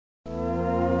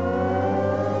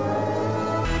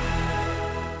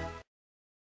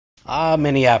Ah,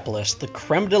 Minneapolis, the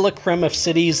creme de la creme of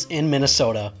cities in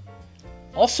Minnesota.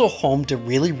 Also home to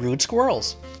really rude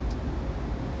squirrels.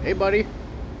 Hey buddy.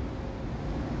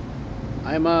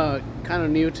 I'm kind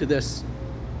of new to this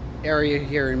area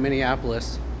here in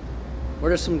Minneapolis.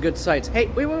 What are some good sights? Hey,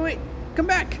 wait, come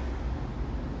back.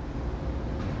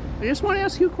 I just want to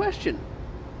ask you a question.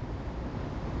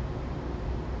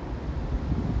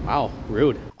 Wow,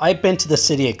 rude. I've been to the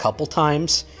city a couple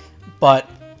times, but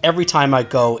every time I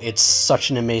go, it's such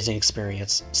an amazing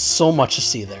experience. So much to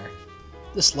see there.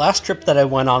 This last trip that I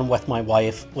went on with my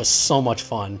wife was so much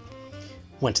fun.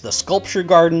 Went to the sculpture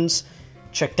gardens,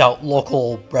 checked out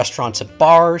local restaurants and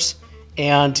bars,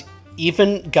 and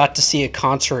even got to see a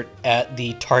concert at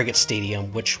the Target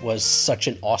Stadium, which was such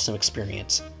an awesome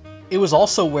experience. It was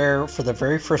also where, for the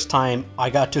very first time, I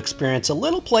got to experience a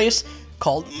little place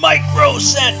called Micro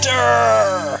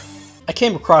Center! I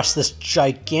came across this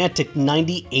gigantic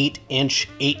 98-inch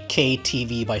 8K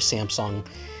TV by Samsung.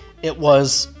 It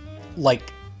was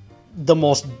like the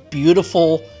most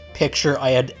beautiful picture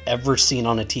I had ever seen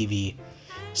on a TV.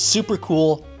 Super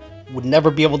cool, would never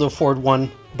be able to afford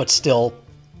one, but still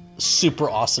super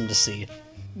awesome to see.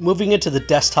 Moving into the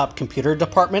desktop computer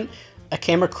department, I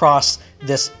came across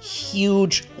this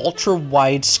huge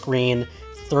ultra-wide screen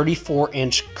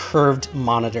 34-inch curved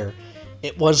monitor.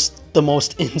 It was the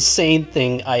most insane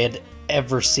thing I had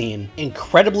ever seen.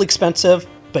 Incredibly expensive,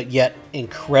 but yet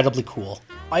incredibly cool.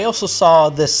 I also saw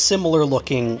this similar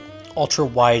looking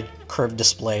ultra-wide curved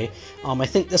display. I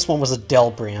think this one was a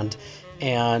Dell brand,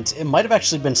 and it might have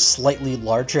actually been slightly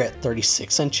larger at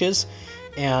 36 inches.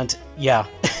 And yeah,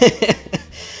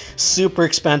 super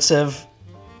expensive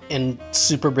and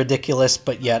super ridiculous,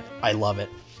 but yet I love it.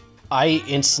 I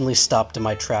instantly stopped in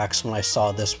my tracks when I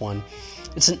saw this one.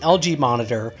 It's an LG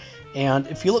monitor, and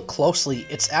if you look closely,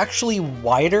 it's actually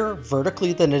wider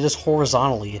vertically than it is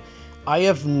horizontally. I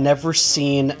have never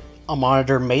seen a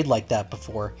monitor made like that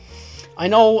before. I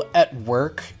know at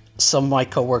work, some of my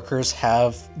coworkers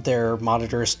have their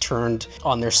monitors turned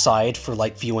on their side for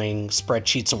like viewing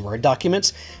spreadsheets and Word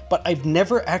documents, but I've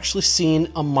never actually seen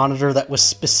a monitor that was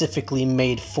specifically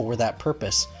made for that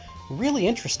purpose. Really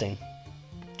interesting.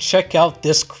 Check out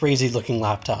this crazy looking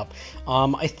laptop.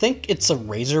 I think it's a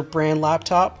Razer brand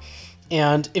laptop,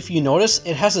 and if you notice,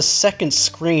 it has a second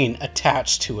screen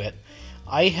attached to it.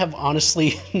 I have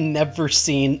honestly never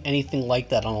seen anything like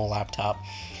that on a laptop.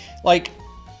 Like,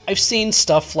 I've seen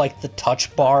stuff like the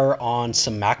touch bar on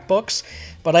some MacBooks,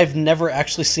 but I've never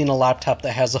actually seen a laptop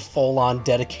that has a full-on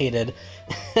dedicated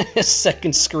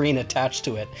second screen attached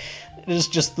to it. It is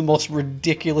just the most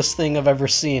ridiculous thing I've ever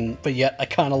seen, but yet I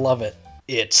kind of love it.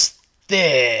 It's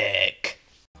thick!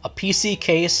 A PC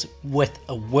case with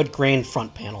a wood grain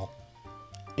front panel.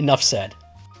 Enough said.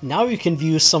 Now you can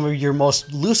view some of your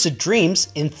most lucid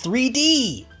dreams in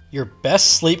 3D! Your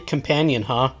best sleep companion,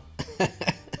 huh?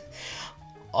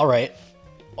 Alright.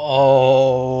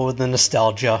 Oh, the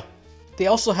nostalgia. They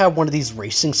also have one of these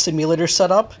racing simulators set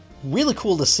up. Really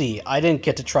cool to see. I didn't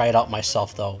get to try it out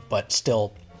myself though, but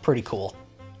still pretty cool.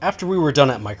 After we were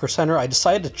done at Micro Center, I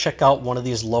decided to check out one of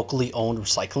these locally owned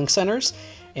recycling centers,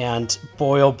 and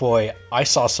boy oh boy, I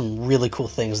saw some really cool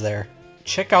things there.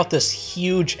 Check out this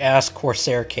huge ass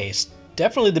Corsair case.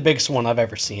 Definitely the biggest one I've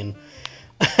ever seen.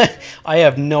 I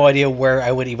have no idea where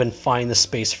I would even find the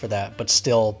space for that, but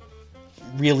still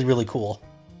really cool.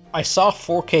 I saw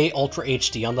 4K Ultra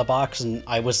HD on the box and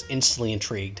I was instantly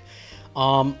intrigued.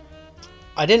 I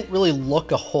didn't really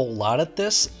look a whole lot at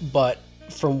this, but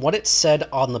from what it said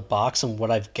on the box and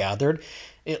what I've gathered,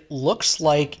 it looks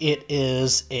like it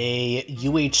is a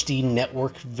UHD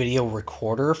network video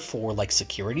recorder for like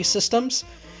security systems.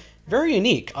 Very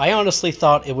unique. I honestly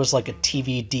thought it was like a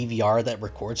TV DVR that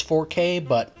records 4K,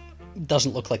 but it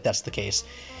doesn't look like that's the case.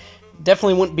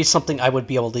 Definitely wouldn't be something I would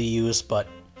be able to use, but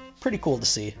pretty cool to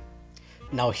see.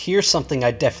 Now here's something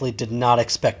I definitely did not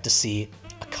expect to see.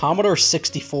 A Commodore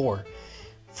 64.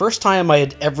 First time I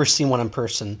had ever seen one in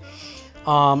person.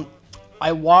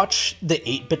 I watch the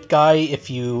 8-Bit Guy, if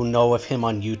you know of him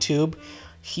on YouTube.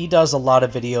 He does a lot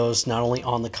of videos not only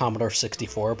on the Commodore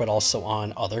 64, but also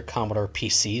on other Commodore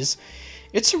PCs.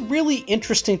 It's a really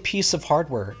interesting piece of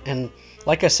hardware, and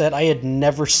like I said, I had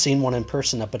never seen one in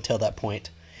person up until that point.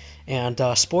 And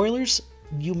spoilers,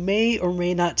 you may or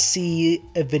may not see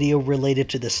a video related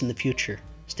to this in the future.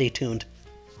 Stay tuned.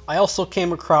 I also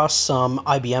came across some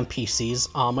IBM PCs.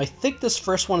 I think this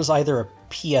first one is either a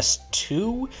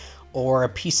PS2 or a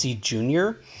PC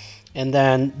Junior. And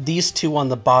then these two on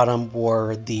the bottom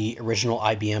were the original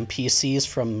IBM PCs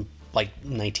from like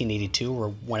 1982 or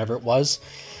whenever it was.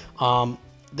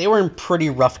 They were in pretty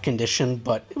rough condition,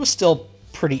 but it was still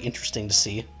pretty interesting to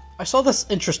see. I saw this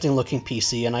interesting looking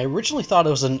PC and I originally thought it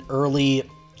was an early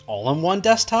all-in-one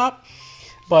desktop,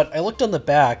 but I looked on the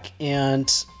back and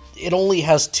it only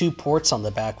has 2 ports on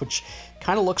the back, which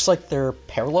kind of looks like they're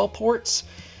parallel ports.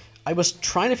 I was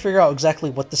trying to figure out exactly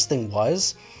what this thing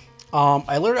was.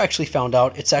 I later actually found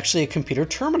out it's actually a computer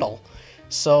terminal.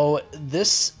 So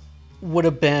this would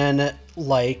have been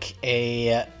like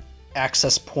a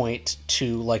access point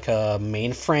to like a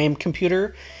mainframe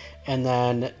computer, and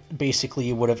then basically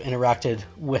you would have interacted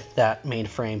with that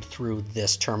mainframe through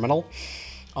this terminal.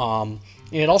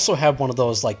 It also had one of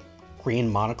those like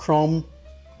green monochrome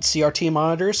CRT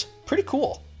monitors. Pretty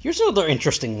cool. Here's another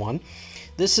interesting one.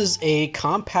 This is a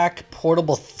Compact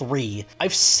Portable 3.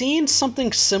 I've seen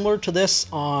something similar to this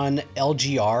on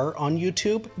LGR on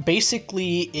YouTube.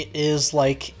 Basically, it is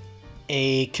like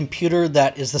a computer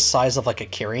that is the size of like a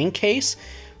carrying case.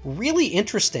 Really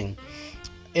interesting.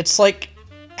 It's like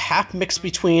half mixed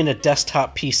between a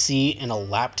desktop PC and a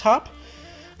laptop.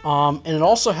 And it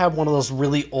also had one of those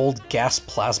really old gas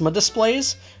plasma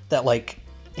displays that like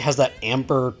has that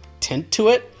amber tint to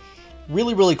it.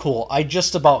 Really, really cool. I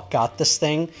just about got this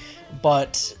thing,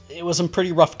 but it was in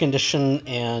pretty rough condition,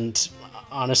 and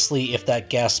honestly, if that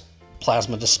gas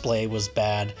plasma display was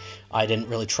bad, I didn't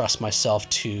really trust myself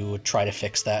to try to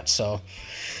fix that, so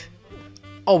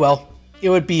oh well. It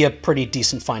would be a pretty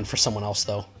decent find for someone else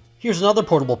though. Here's another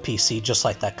portable PC just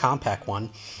like that compact one.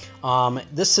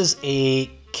 This is a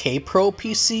K-Pro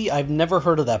PC. I've never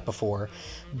heard of that before,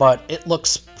 but it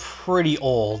looks pretty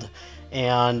old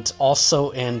and also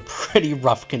in pretty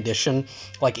rough condition.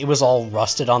 Like it was all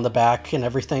rusted on the back and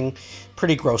everything.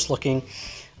 Pretty gross looking.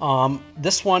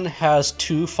 This one has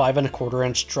 2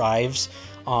 5¼ drives,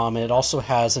 and it also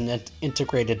has an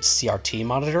integrated CRT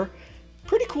monitor.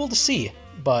 Pretty cool to see,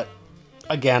 but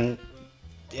again,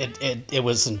 it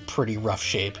was in pretty rough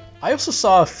shape. I also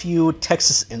saw a few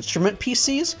Texas Instrument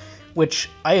PCs, which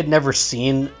I had never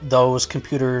seen those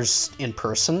computers in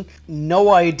person. No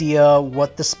idea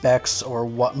what the specs or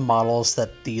what models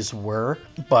that these were,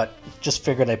 but just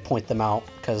figured I'd point them out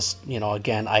because, you know,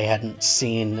 again, I hadn't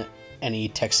seen any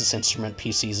Texas Instrument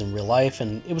PCs in real life,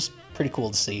 and it was pretty cool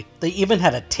to see. They even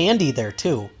had a Tandy there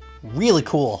too. Really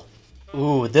cool.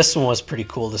 Ooh, this one was pretty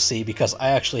cool to see because I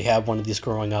actually had one of these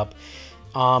growing up.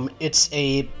 It's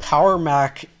a Power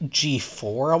Mac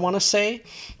G4, I want to say,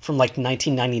 from like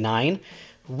 1999.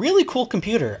 Really cool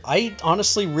computer. I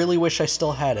honestly really wish I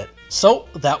still had it. So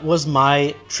that was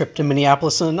my trip to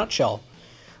Minneapolis in a nutshell.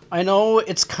 I know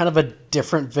it's kind of a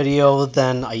different video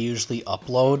than I usually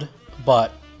upload,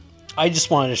 but I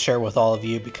just wanted to share with all of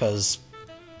you because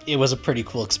it was a pretty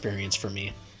cool experience for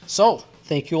me. So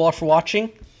thank you all for watching,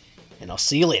 and I'll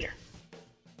see you later.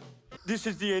 This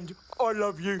is the end. I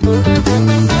love you.